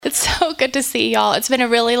so good to see y'all. It's been a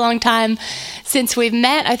really long time since we've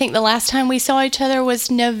met. I think the last time we saw each other was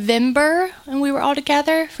November, and we were all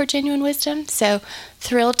together for Genuine Wisdom. So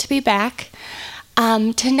thrilled to be back.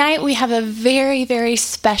 Tonight we have a very, very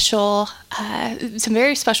special, some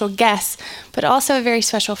very special guests, but also a very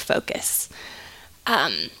special focus.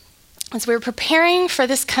 As we were preparing for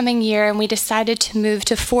this coming year and we decided to move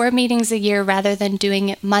to 4 meetings a year rather than doing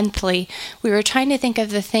it monthly, we were trying to think of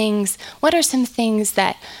the things, what are some things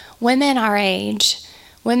that women our age,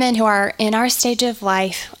 women who are in our stage of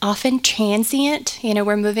life, often transient,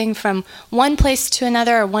 we're moving from one place to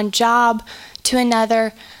another or one job to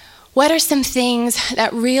another. What are some things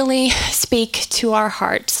that really speak to our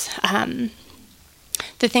hearts?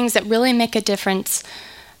 The things that really make a difference,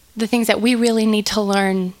 the things that we really need to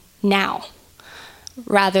learn now,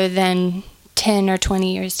 rather than 10 or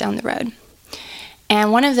 20 years down the road.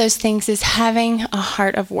 And one of those things is having a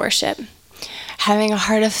heart of worship, having a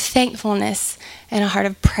heart of thankfulness and a heart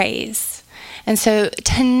of praise. And so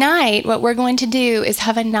tonight, what we're going to do is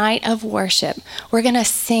have a night of worship. We're going to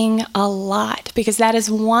sing a lot because that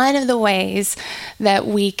is one of the ways that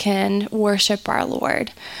we can worship our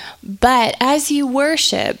Lord. But as you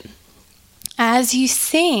worship, as you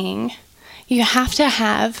sing, you have to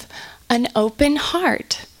have an open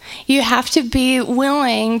heart. You have to be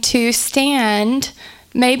willing to stand,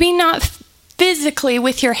 maybe not physically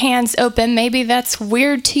with your hands open. Maybe that's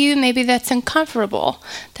weird to you. Maybe that's uncomfortable.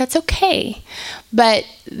 That's okay. But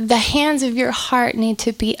the hands of your heart need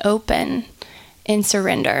to be open in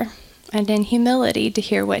surrender and in humility to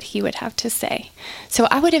hear what he would have to say. So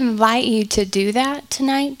I would invite you to do that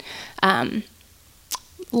tonight.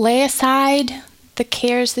 Lay aside the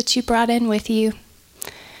cares that you brought in with you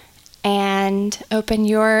and open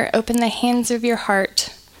the hands of your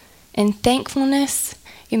heart in thankfulness.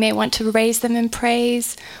 You may want to raise them in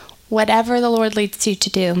praise, whatever the Lord leads you to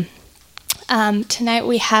do. Tonight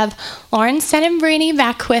we have Lauren Senembrini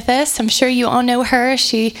back with us. I'm sure you all know her.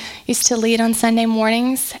 She used to lead on Sunday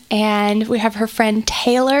mornings. And we have her friend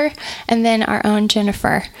Taylor, and then our own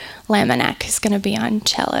Jennifer Lamanak, who's going to be on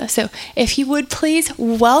cello. So if you would please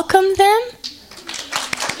welcome them.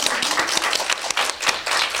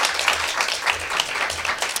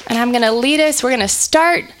 And I'm going to lead us. We're going to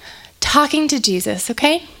start talking to Jesus,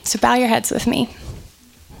 okay? So bow your heads with me.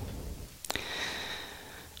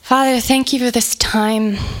 Father, thank you for this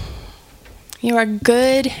time. You are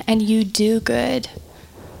good and you do good.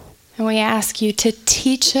 And we ask you to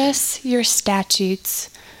teach us your statutes.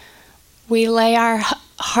 We lay our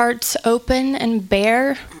hearts open and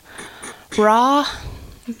bare, raw,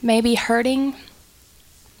 maybe hurting,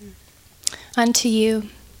 unto you.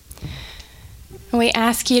 And we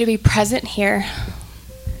ask you to be present here.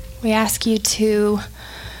 We ask you to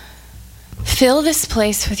fill this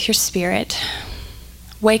place with your Spirit.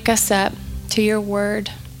 Wake us up to your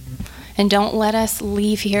word. And don't let us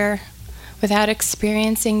leave here without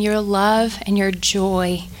experiencing your love and your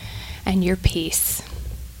joy and your peace.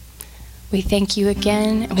 We thank you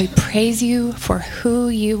again and we praise you for who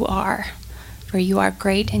you are. For you are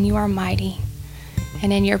great and you are mighty.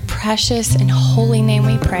 And in your precious and holy name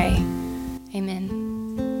we pray. Amen.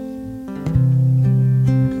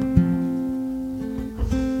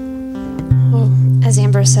 As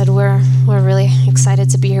Amber said, we're really excited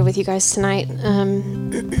to be here with you guys tonight.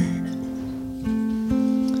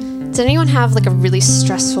 Did anyone have like a really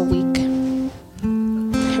stressful week?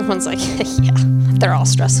 Everyone's like, yeah, they're all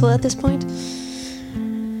stressful at this point.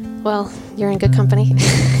 Well, you're in good company.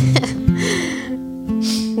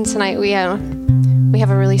 And tonight we have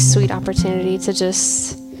a really sweet opportunity to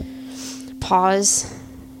just pause,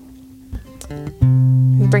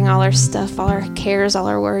 bring all our stuff, all our cares, all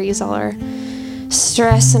our worries, all our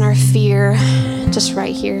stress and our fear just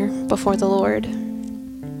right here before the Lord.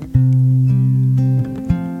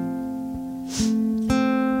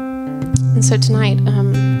 And so tonight,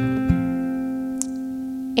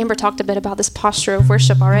 Amber talked a bit about this posture of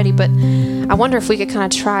worship already, but I wonder if we could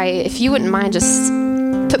kind of try, if you wouldn't mind, just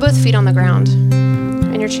put both feet on the ground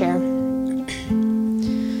in your chair.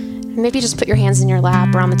 And maybe just put your hands in your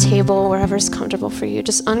lap or on the table, wherever is comfortable for you,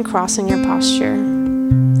 just uncrossing your posture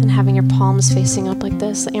and having your palms facing up like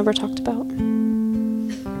this that Amber talked about.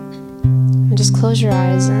 And just close your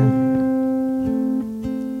eyes. And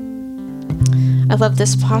I love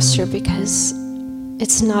this posture because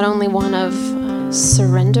it's not only one of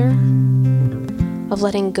surrender, of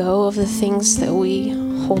letting go of the things that we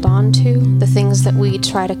hold on to, the things that we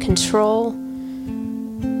try to control,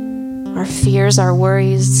 our fears, our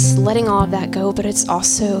worries, letting all of that go, but it's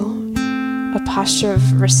also a posture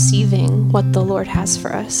of receiving what the Lord has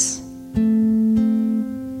for us.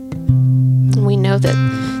 And we know know that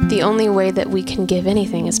the only way that we can give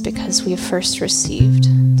anything is because we have first received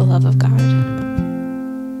the love of God.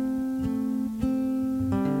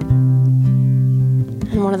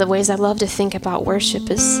 And one of the ways I love to think about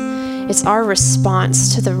worship is it's our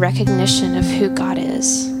response to the recognition of who God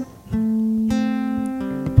is.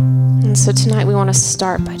 And so tonight we want to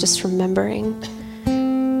start by just remembering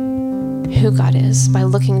who God is, by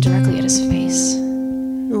looking directly at his face,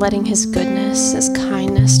 and letting his goodness, his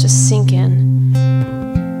kindness just sink in.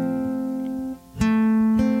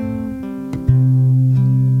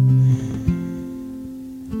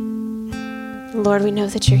 Lord, we know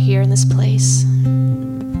that you're here in this place.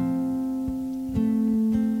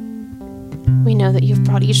 We know that you've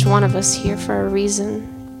brought each one of us here for a reason.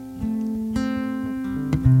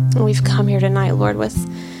 And we've come here tonight, Lord, with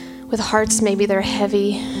hearts, maybe they're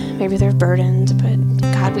heavy, maybe they're burdened, but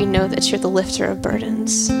God, we know that you're the lifter of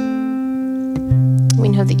burdens. We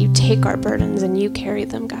know that you take our burdens and you carry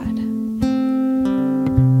them, God.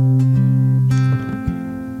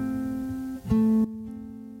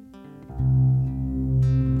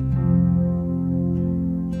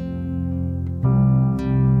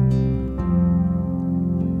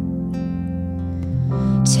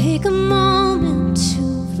 Take a moment to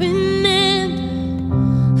remember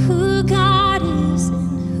who God is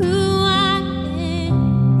and who I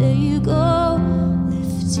am. There you go,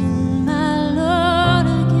 lifting my Lord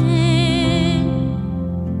again.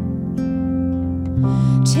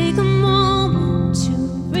 Take a moment to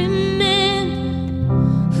remember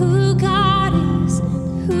who God is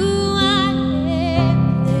and who I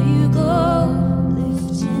am. There you go,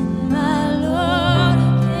 lifting my Lord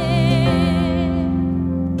again.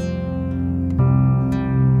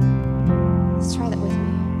 Let's try that with me.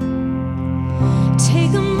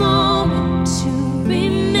 Take a moment to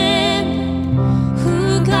remember who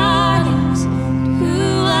God is and who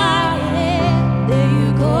I am. There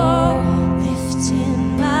you go,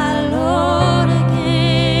 lifting my Lord again.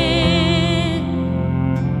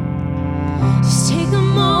 Just take a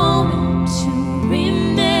moment to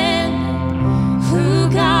remember who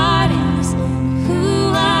God is and who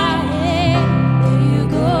I am. There you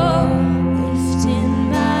go, lifting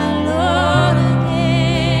my Lord again.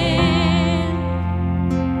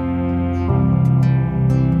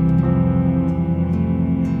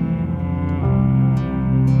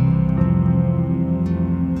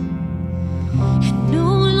 And no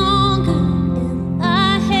longer am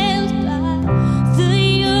I held by the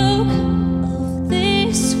yoke of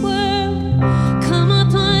this world. Come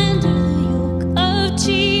up under the yoke of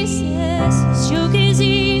Jesus. His yoke is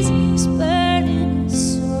easy, his burden is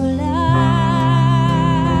so light.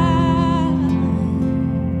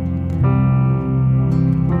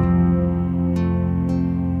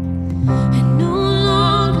 And no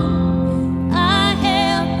longer am I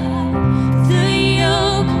held by the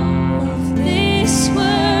yoke of this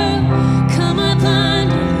world. Come up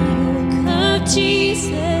under the yoke of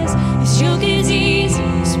Jesus. His yoke is easy,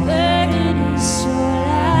 his burden is so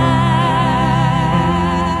light.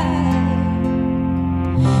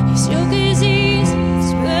 His yoke is easy,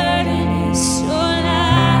 his burden is so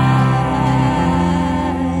light.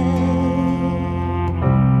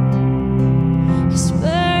 His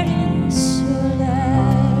burden is so light.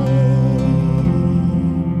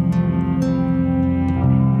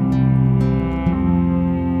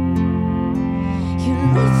 You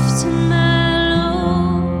lift my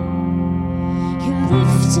load. You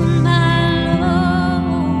lift my load.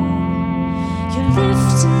 You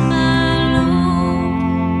lift my load.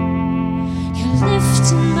 You lift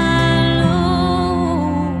my load.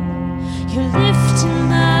 You lift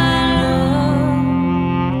my load.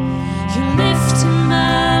 You lift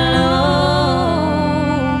my load.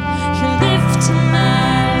 You lift my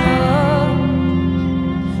load.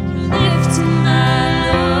 You lift my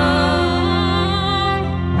load.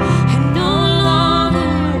 And no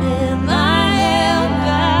longer am I held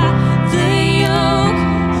by the yoke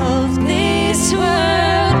of this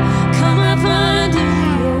world. Come up under the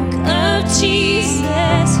yoke of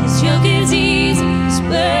Jesus. His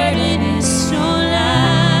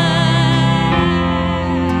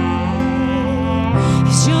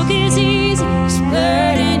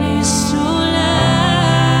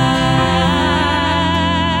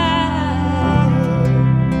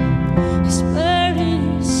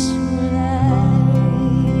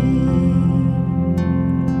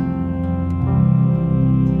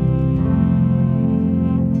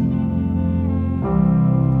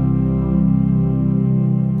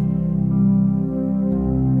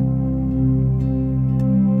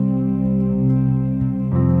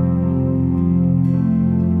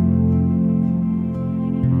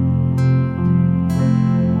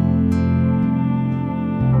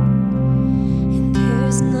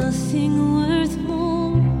nothing worth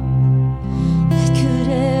more that could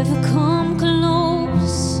ever come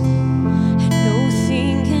close, and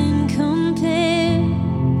nothing can compare,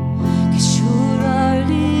 'cause you're our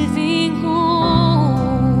living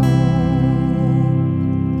hope.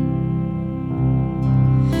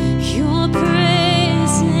 Your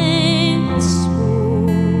presence,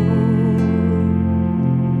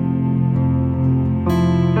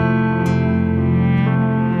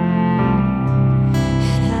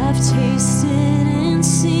 I've tasted and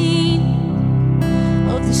seen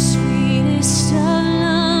of the sweetest of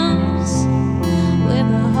loves, where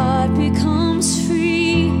my heart becomes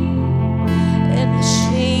free and the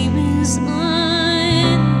shame is undone.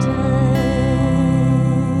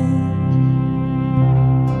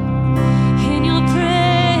 In your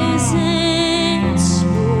presence,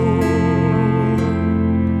 Lord,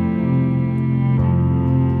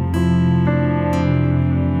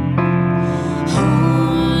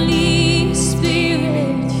 Holy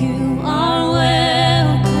Spirit, you are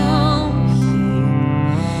welcome here.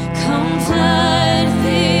 Come flood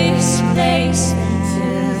this place and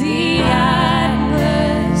fill the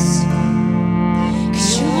atmosphere,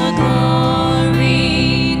 'cause your glory,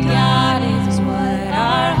 God, is what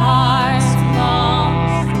our hearts long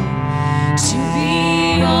for, to be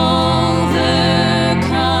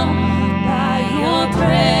overcome by your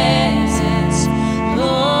presence,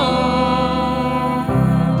 Lord.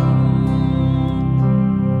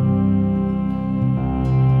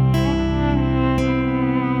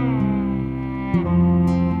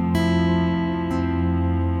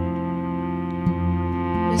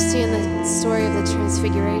 We see in the story of the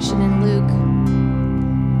Transfiguration in Luke,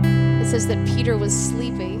 it says that Peter was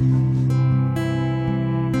sleeping,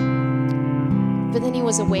 but then he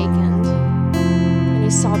was awakened and he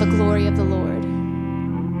saw the glory of the Lord.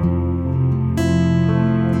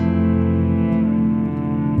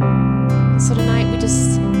 So tonight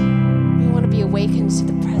we want to be awakened to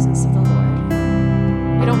the presence of the Lord.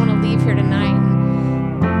 We don't want to leave here tonight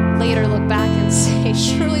and later look back and say,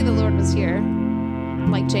 surely the Lord was here.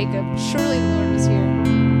 Like Jacob, surely the Lord was here.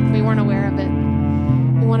 We weren't aware of it.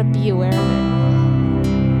 We want to be aware of it.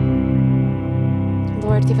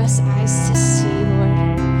 Lord, give us eyes to see,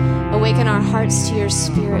 Lord. Awaken our hearts to your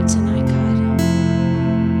spirit tonight, God.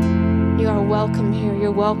 You are welcome here.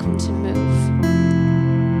 You're welcome to move.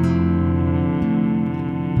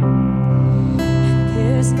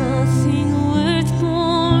 There's nothing worth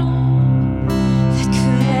more that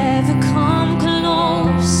could ever come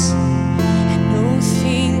close, and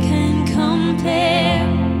nothing can compare,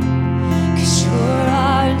 'cause you're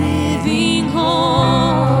our living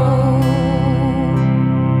hope.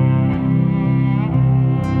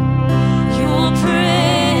 Your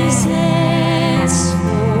presence,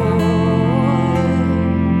 Lord,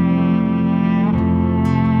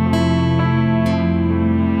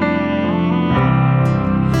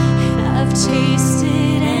 I've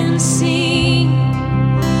tasted and seen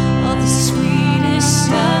of the sweetest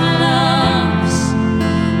of loves,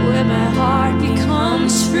 where my heart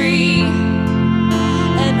becomes free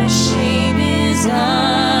and my shame is undone.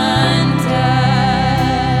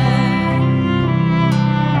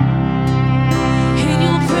 In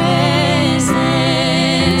your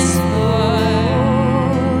presence,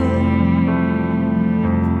 Lord,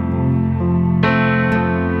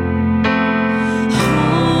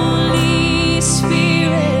 Holy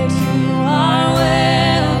Spirit, you are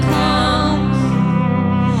welcome.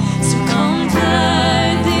 So come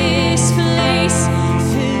flood this place,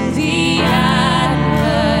 fill the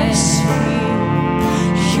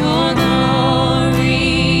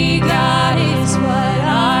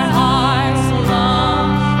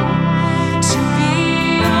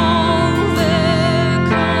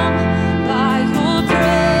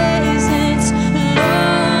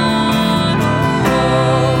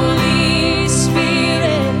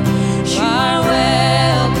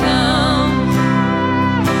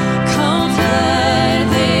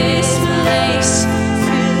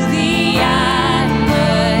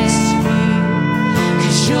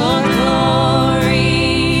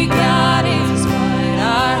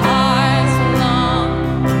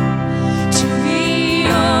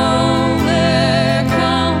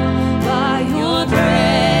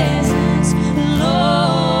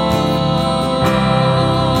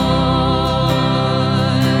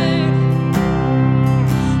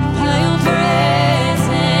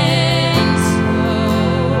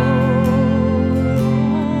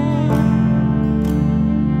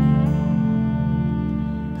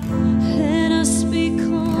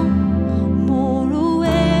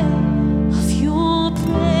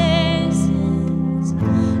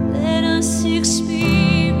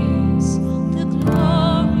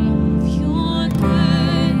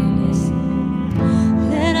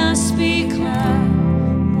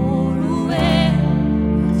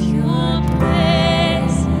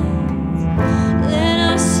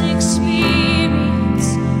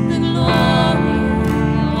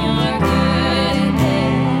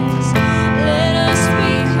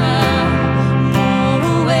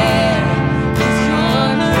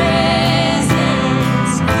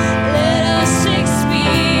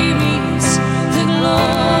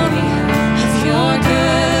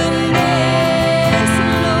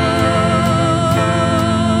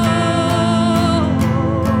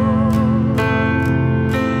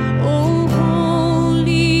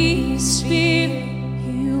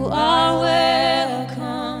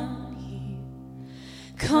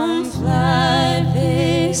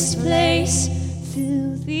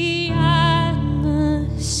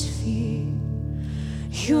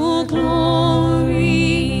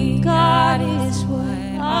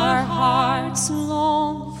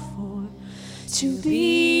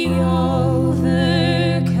be overcome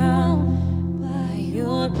by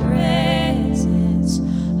your presence,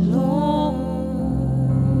 Lord.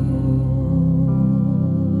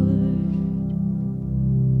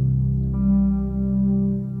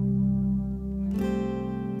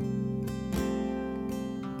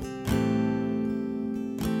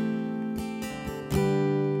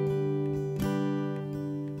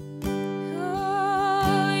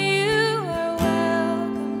 Oh, you are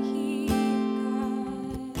welcome here,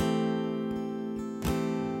 God.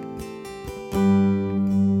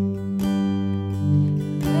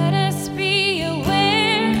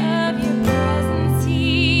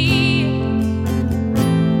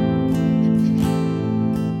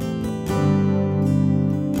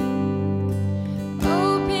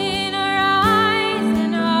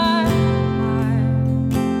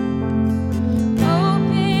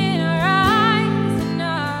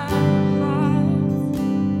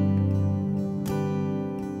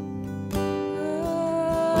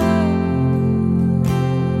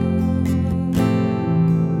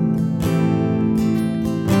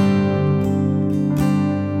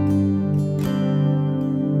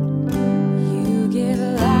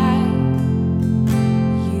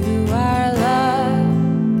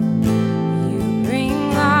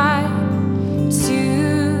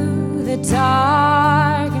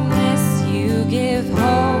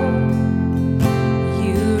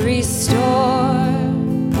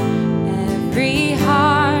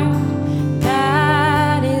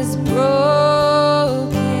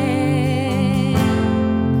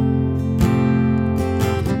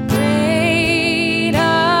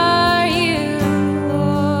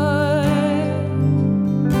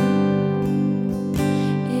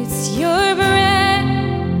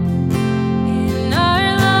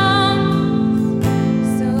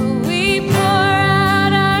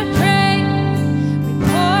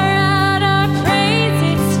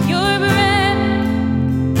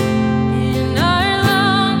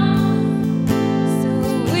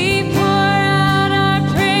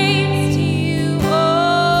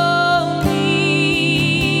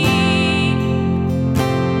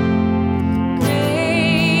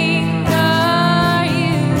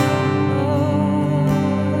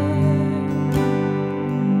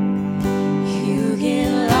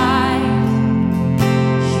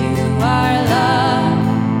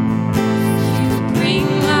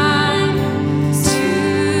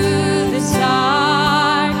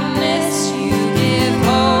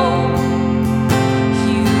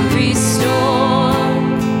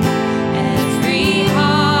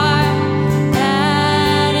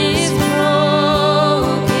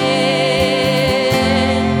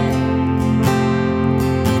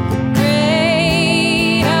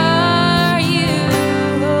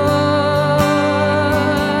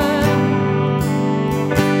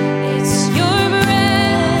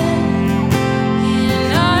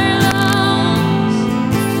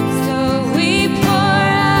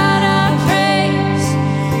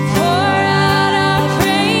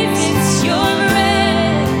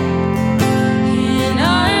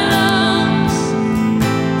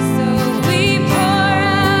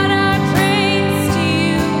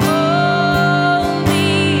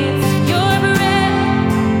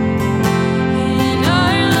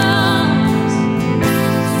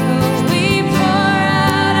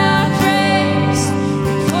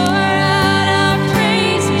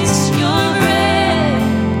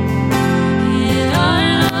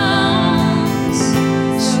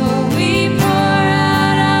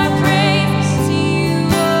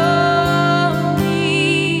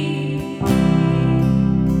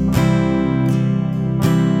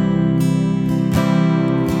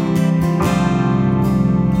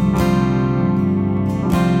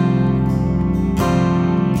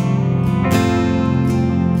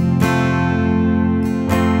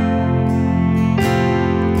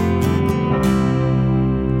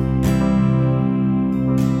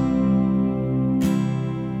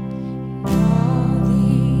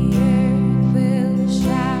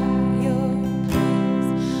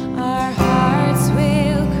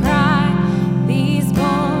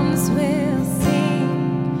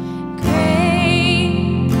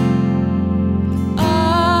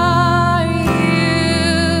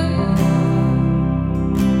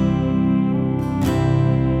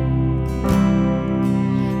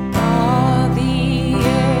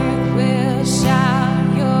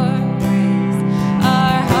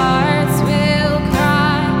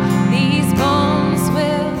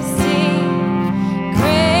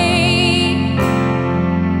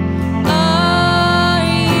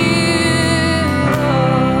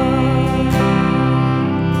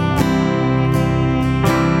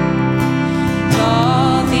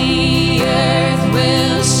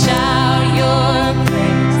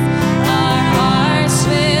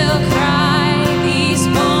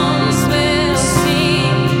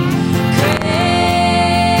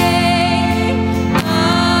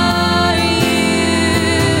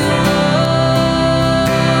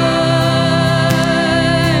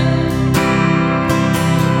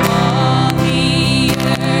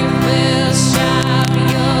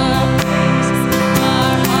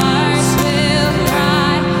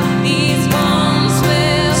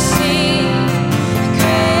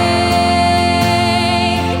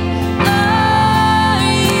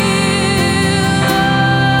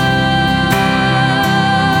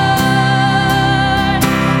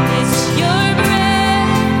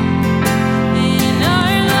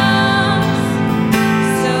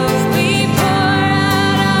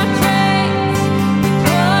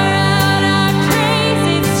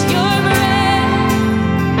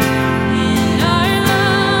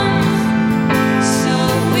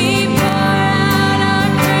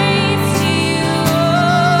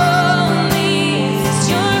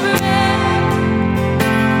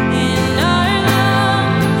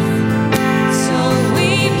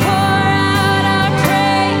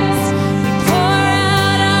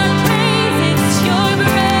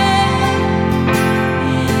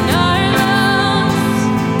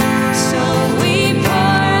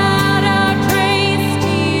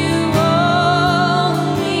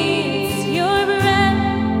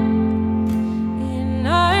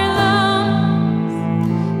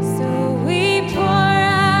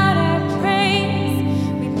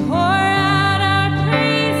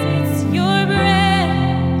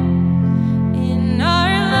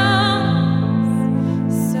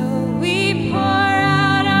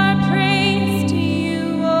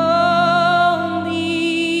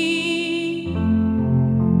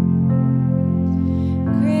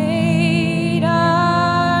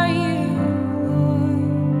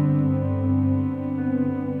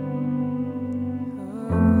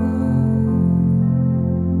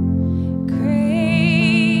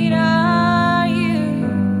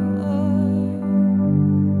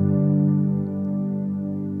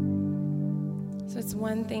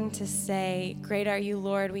 thing to say, "Great are you,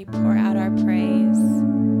 Lord, we pour out our praise."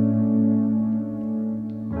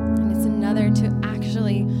 And it's another to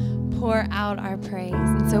actually pour out our praise.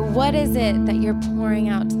 And so what is it that you're pouring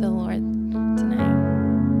out to the Lord tonight?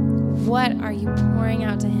 What are you pouring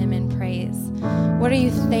out to him in praise? What are you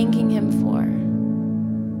thanking him for?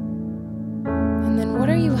 And then what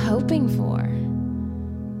are you hoping for?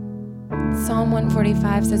 Psalm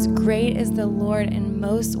 145 says, "Great is the Lord and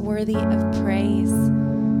most worthy of praise.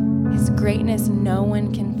 His greatness no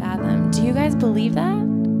one can fathom." Do you guys believe that?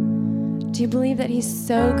 Do you believe that he's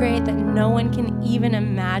so great that no one can even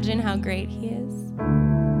imagine how great he is?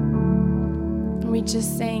 And we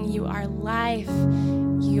just sang, "You are life,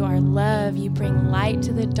 you are love, you bring light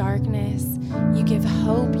to the darkness, you give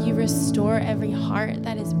hope, you restore every heart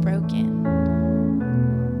that is broken."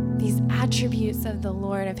 These attributes of the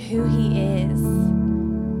Lord, of who he is.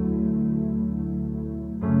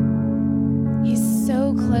 He's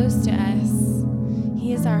so close to us.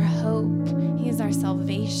 He is our hope. He is our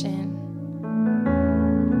salvation.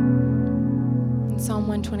 And Psalm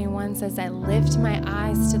 121 says, "I lift my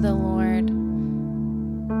eyes to the Lord."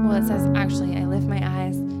 Well, it says, actually, "I lift my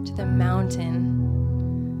eyes to the mountain."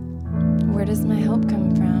 Where does my help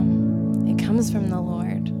come from? It comes from the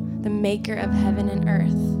Lord, the maker of heaven and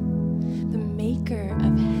earth. The maker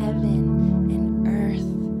of heaven and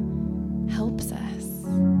earth helps us.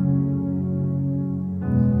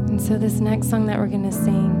 And so this next song that we're going to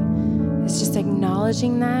sing is just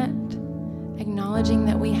acknowledging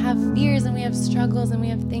that we have fears and we have struggles and we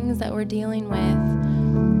have things that we're dealing with.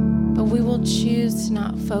 But we will choose to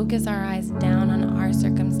not focus our eyes down on our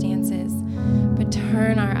circumstances, but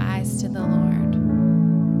turn our eyes to the Lord.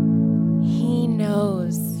 He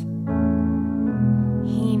knows.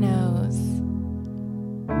 He knows.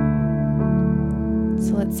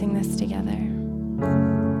 So let's sing this together.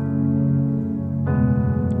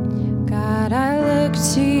 God, I look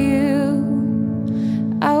to you.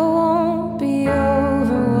 I won't be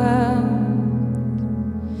overwhelmed.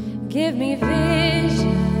 Give me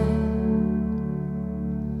vision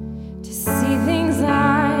to see things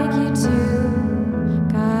like you do.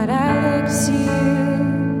 God, I look to you.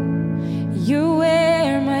 You're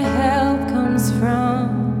where my help comes from.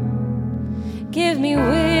 Give me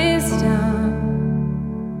wisdom.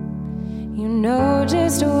 You know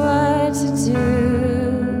just what to do,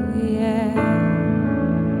 yeah.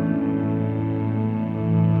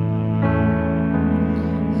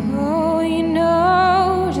 Oh, you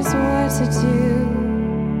know just what to do.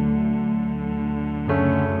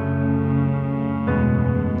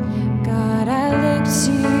 God, I look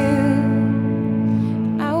to you.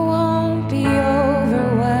 I won't be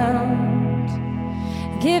overwhelmed.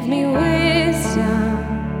 Give me wisdom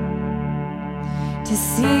to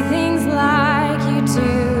see things like you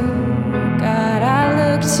do. God, I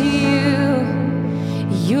look to you.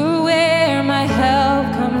 You're where my help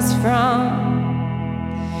comes from.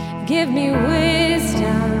 Give me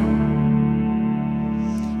wisdom.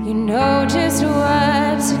 You know just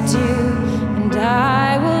what to do. And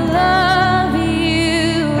I will love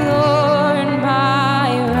you, Lord, my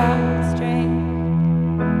rock strength.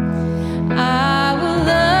 I will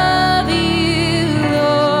love you,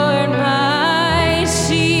 Lord, my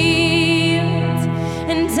shield.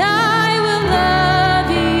 And I will love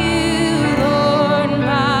you, Lord,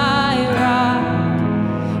 my rock.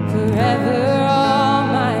 Forever all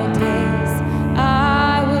my days, I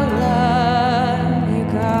will love you,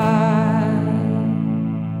 God.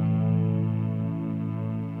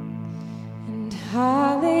 And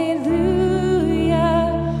hallelujah,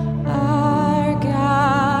 our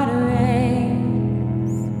God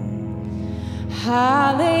reigns.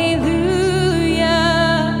 Hallelujah,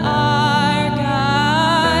 our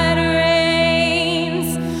God reigns.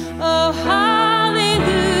 Oh,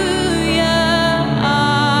 hallelujah,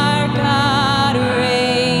 our God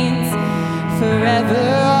reigns. Forever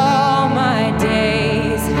all my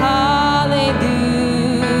days, hallelujah.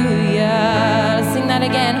 Let's sing that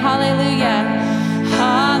again, hallelujah.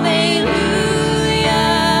 Hallelujah,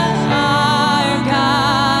 our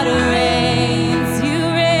God reigns. You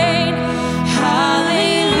reign.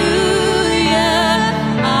 Hallelujah,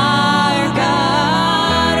 our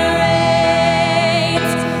God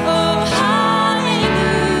reigns. Oh,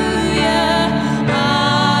 hallelujah,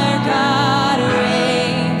 our God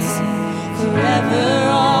reigns. Forever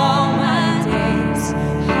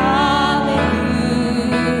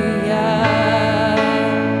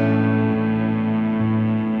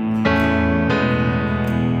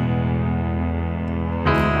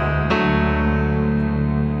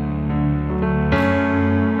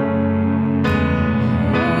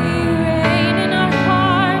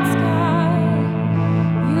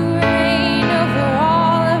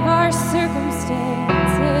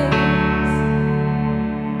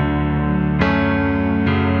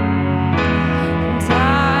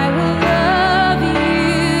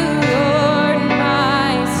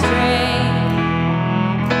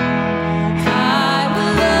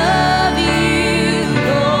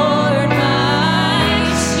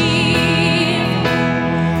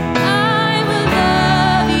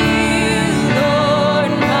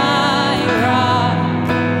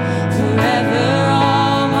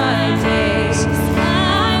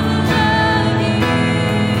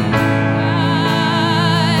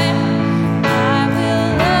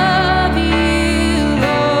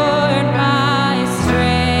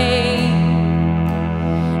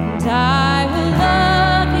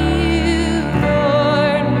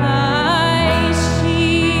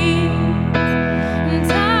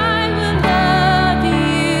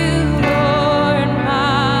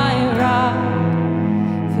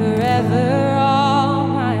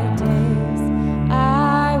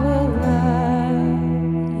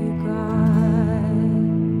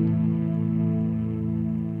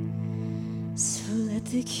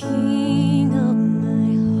the king of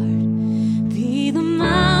my heart be the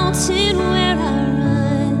mountain where I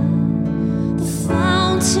run, the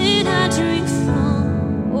fountain I drink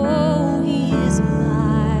from. Oh, he is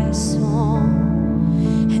my song.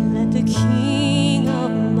 And let the king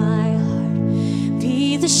of my heart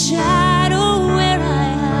be the shadow where I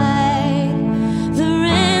hide, the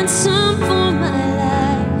ransom for my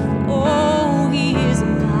life. Oh, he is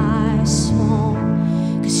my song.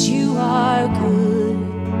 'Cause you are good,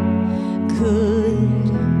 good.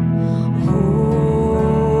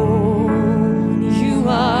 Oh, you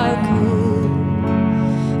are good,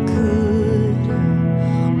 good.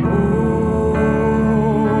 Oh,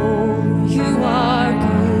 you are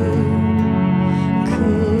good,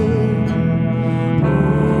 good. Oh,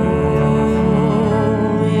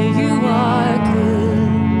 you are good,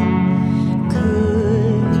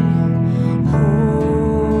 good.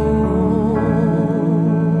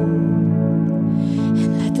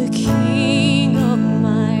 And let the king of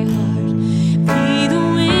my heart be the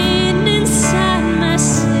wind inside my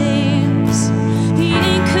sails, the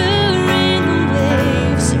anchor in the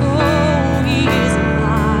waves. Oh, he is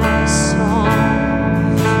my song.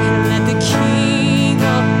 And let the king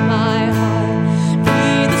of my heart be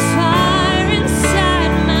the fire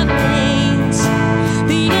inside my veins,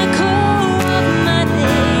 the echo of my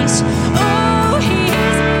days. Oh, he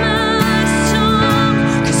is my song.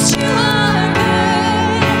 'Cause you are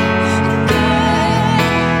good, good.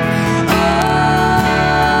 Oh,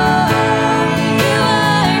 you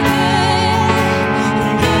are good,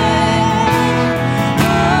 good. Oh,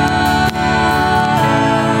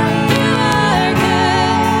 you are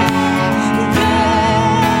good,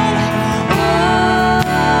 good.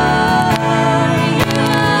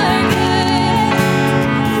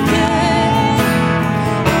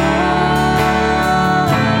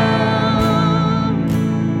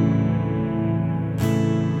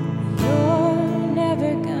 You're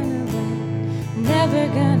never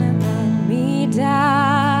gonna let me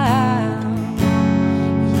down.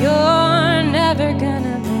 You're never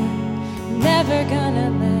gonna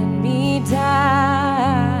let me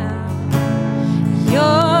down.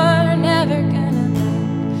 You're never gonna let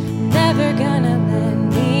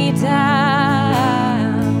me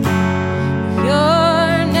down.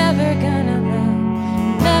 You're never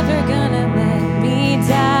gonna let me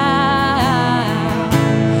down.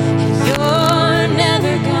 You're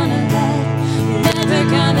never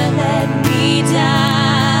gonna let me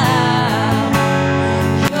down.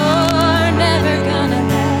 You're never gonna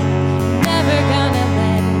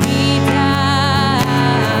let me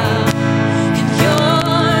down. And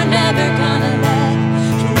you're never gonna let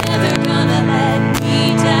me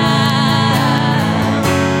down.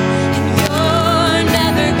 And you're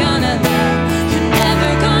never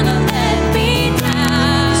gonna let me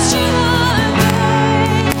down. 'Cause you are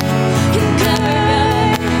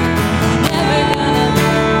good. You're never gonna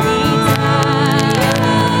let me good.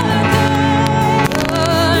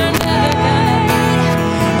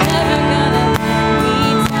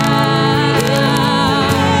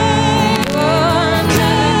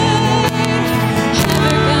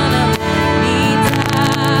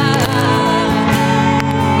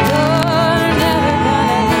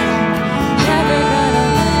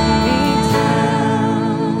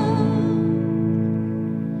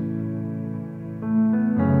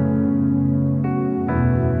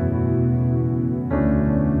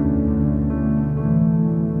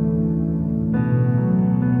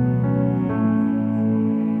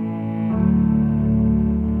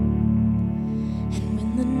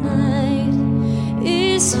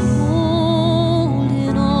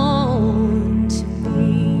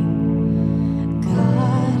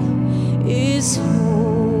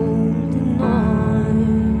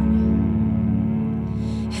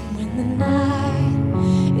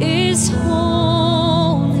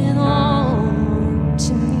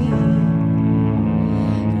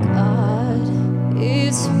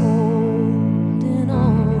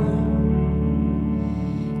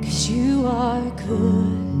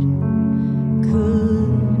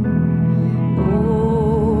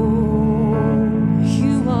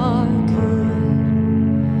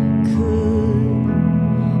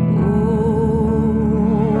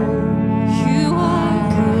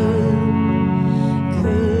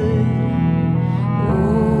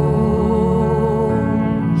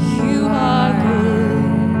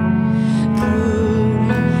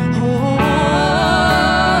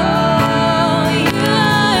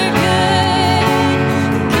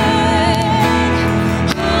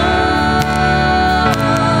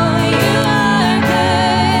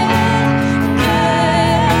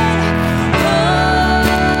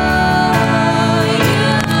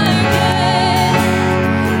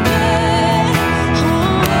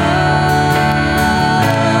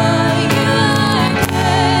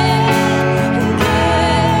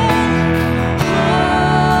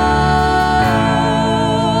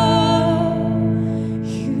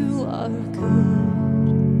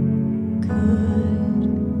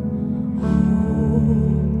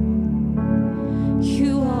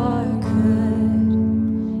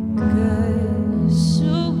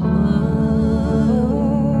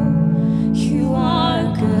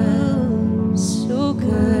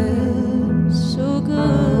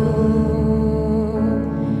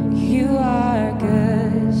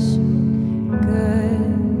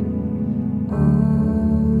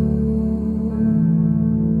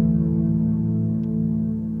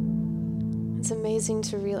 amazing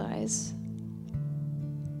to realize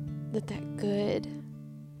that good,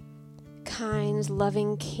 kind,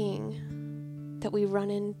 loving King, that we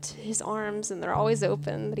run into his arms and they're always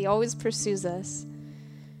open, that he always pursues us.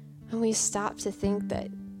 And we stop to think that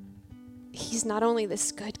he's not only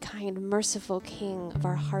this good, kind, merciful King of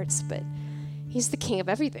our hearts, but he's the King of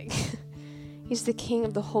everything. He's the King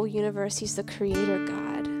of the whole universe. He's the Creator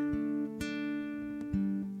God.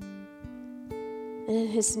 And in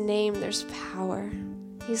his name, there's power.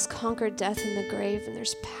 He's conquered death and the grave, and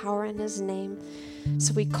there's power in his name.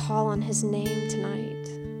 So we call on his name tonight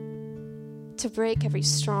to break every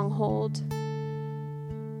stronghold,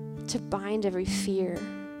 to bind every fear.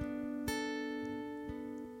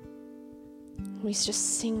 We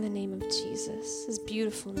just sing the name of Jesus, his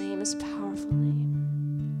beautiful name, his powerful name.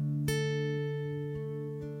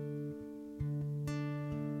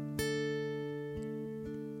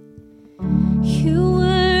 You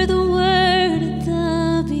were the Word at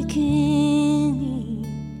the beginning,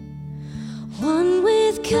 one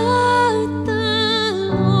with God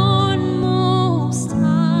the Lord Most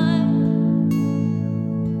High.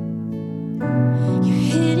 Your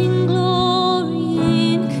hidden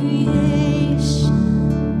glory in creation,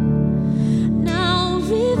 now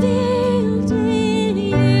revealed in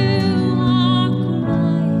you are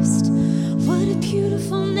Christ. What a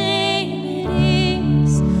beautiful name it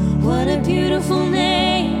is. What a beautiful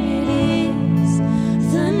name it is,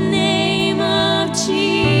 the name of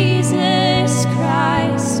Jesus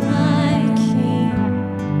Christ, my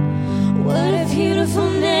King. What a beautiful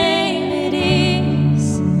name it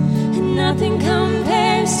is, and nothing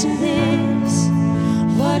compares to this.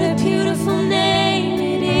 What a beautiful name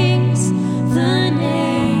it is, the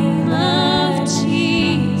name of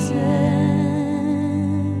Jesus.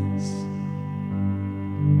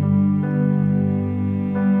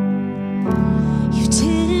 You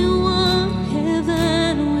didn't want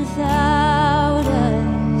heaven without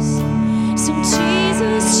us, so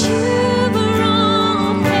Jesus, you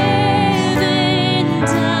brought heaven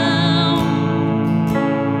down.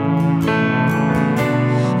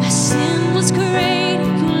 My sin was great,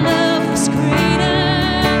 your love was great.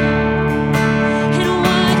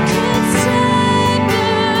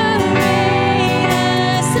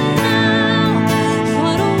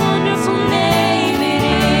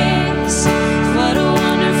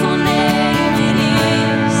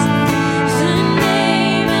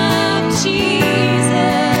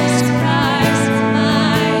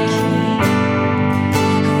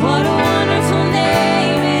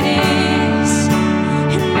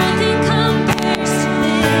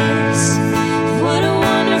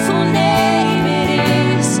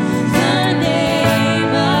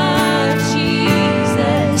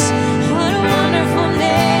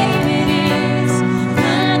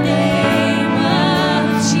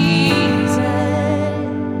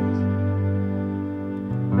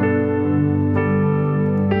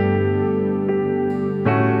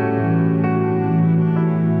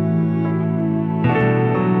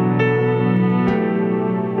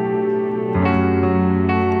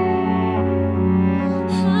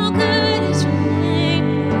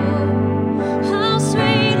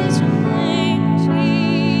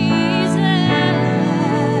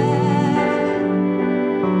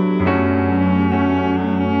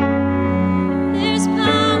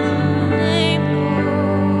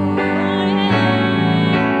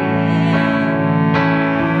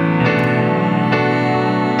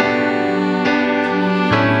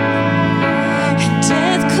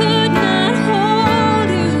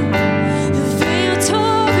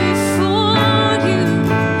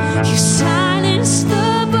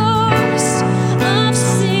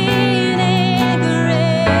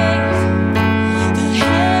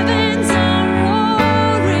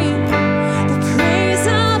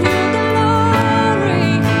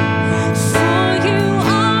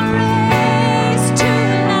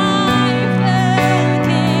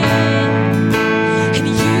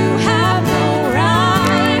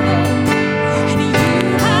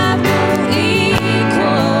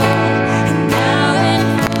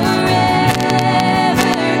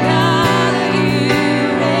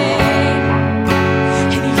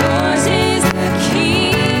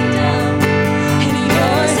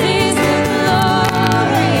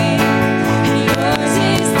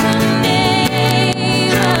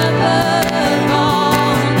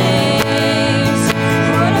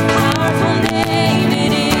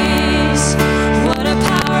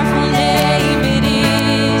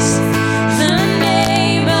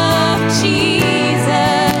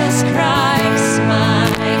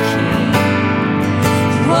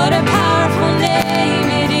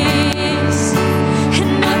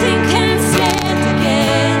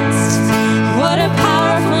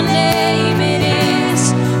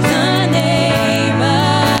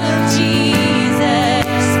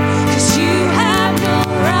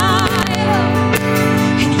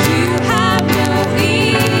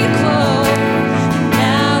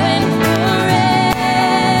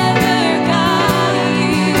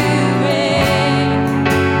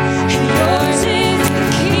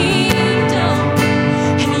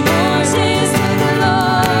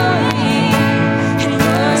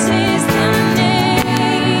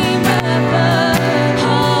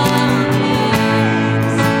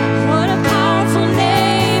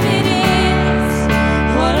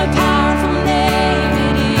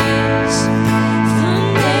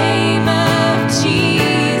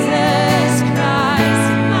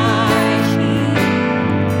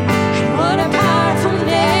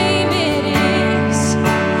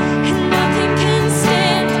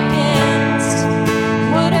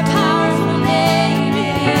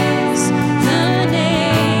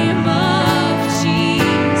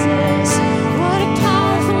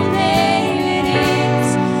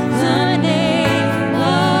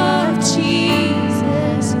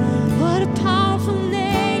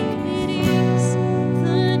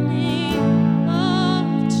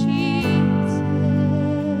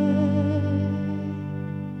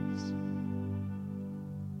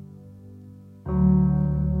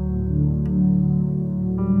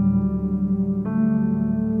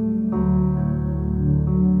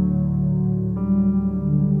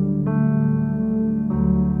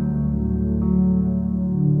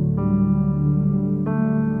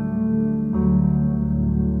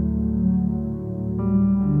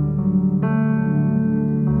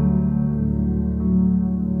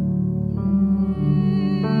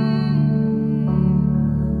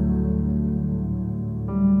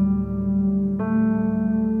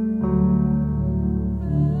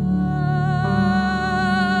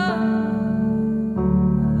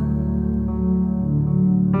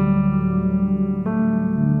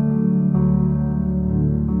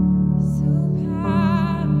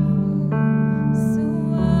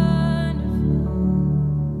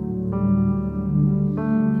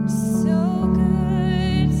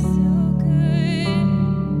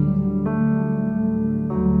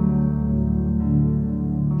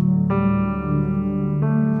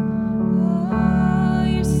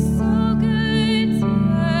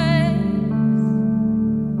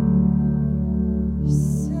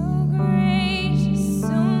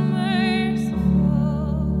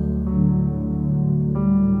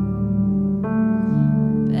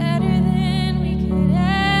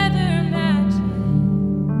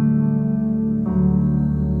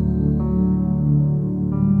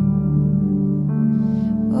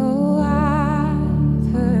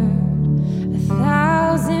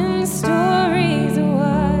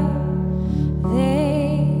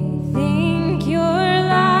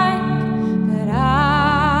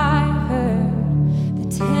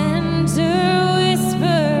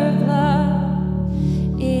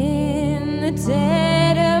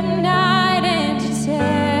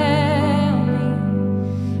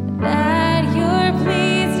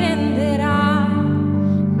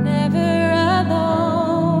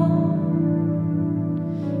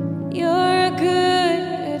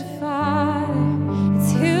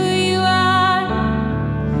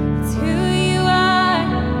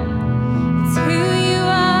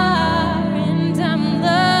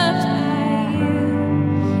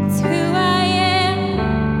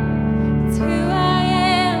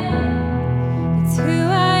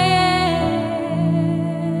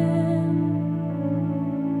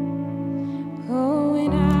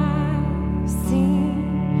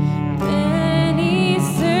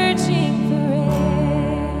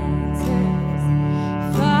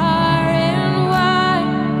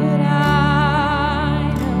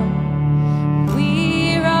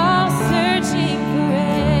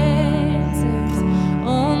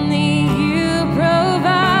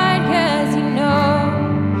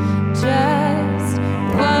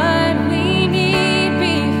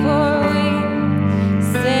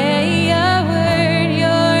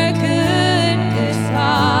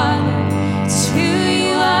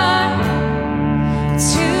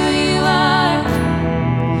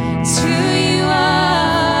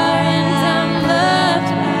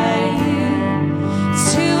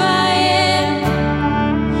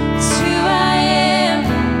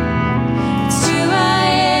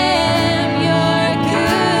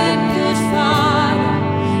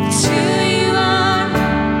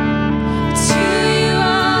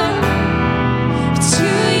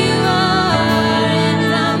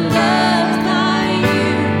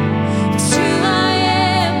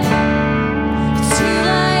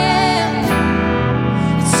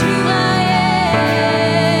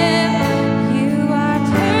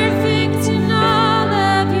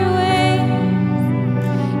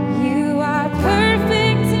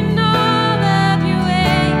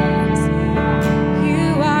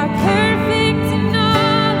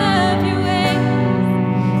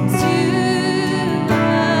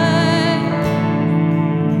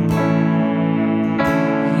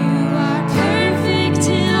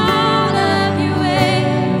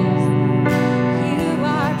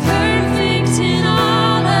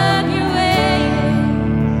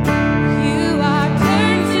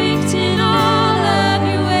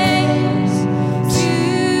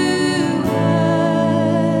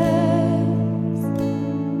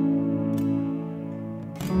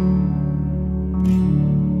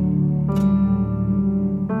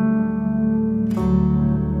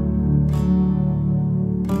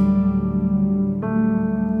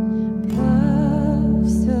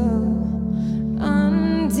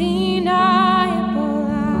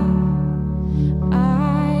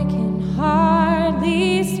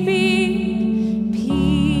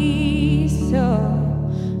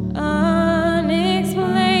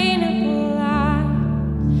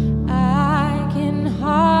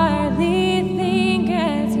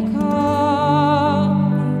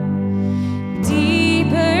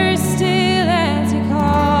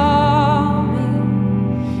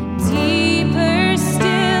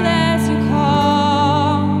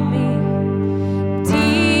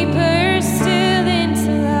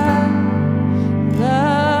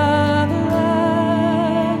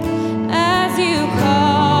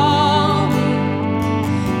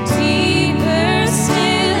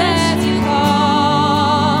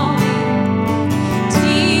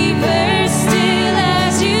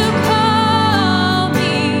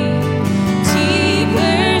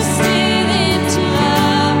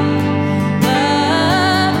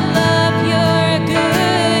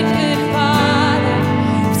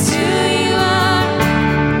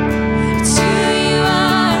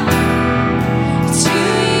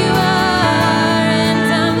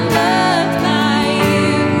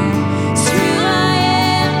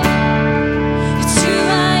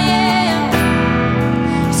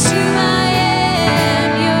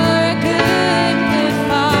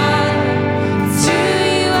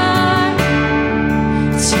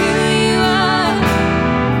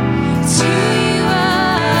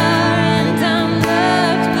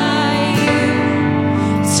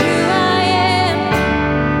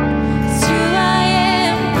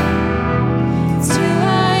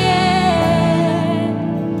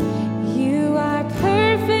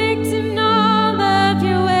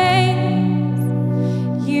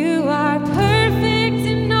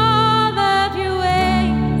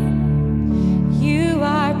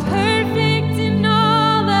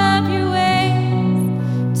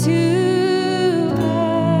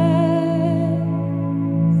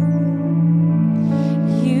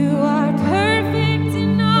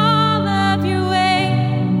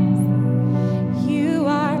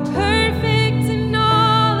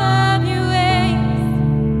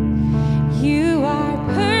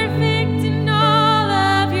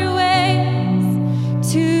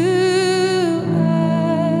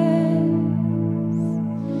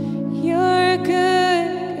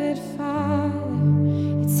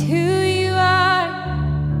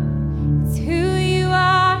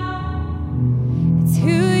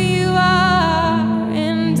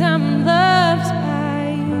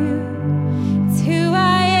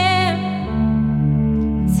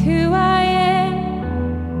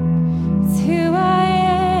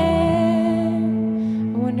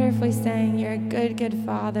 good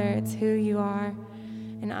father, it's who you are.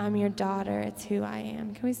 And I'm your daughter, it's who I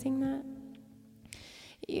am. Can we sing that?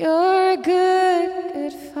 You're a good,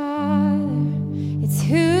 good father. It's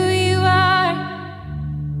who you are.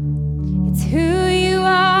 It's who